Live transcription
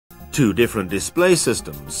Two different display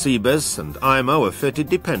systems, CEBIS and IMO, are fitted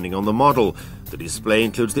depending on the model. The display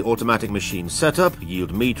includes the automatic machine setup,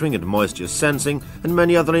 yield metering and moisture sensing, and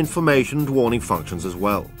many other information and warning functions as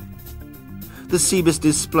well. The CEBIS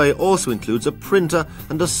display also includes a printer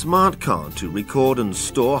and a smart card to record and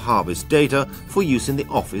store harvest data for use in the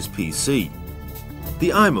office PC.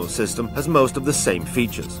 The IMO system has most of the same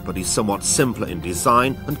features, but is somewhat simpler in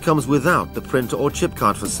design and comes without the printer or chip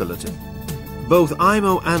card facility. Both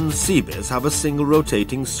IMO and CEBIS have a single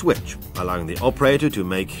rotating switch, allowing the operator to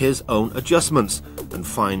make his own adjustments and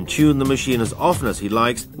fine-tune the machine as often as he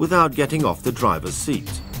likes without getting off the driver's seat.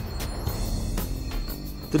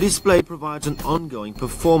 The display provides an ongoing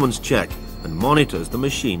performance check and monitors the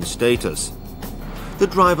machine's status. The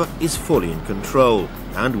driver is fully in control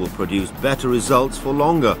and will produce better results for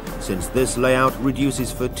longer, since this layout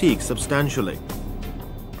reduces fatigue substantially.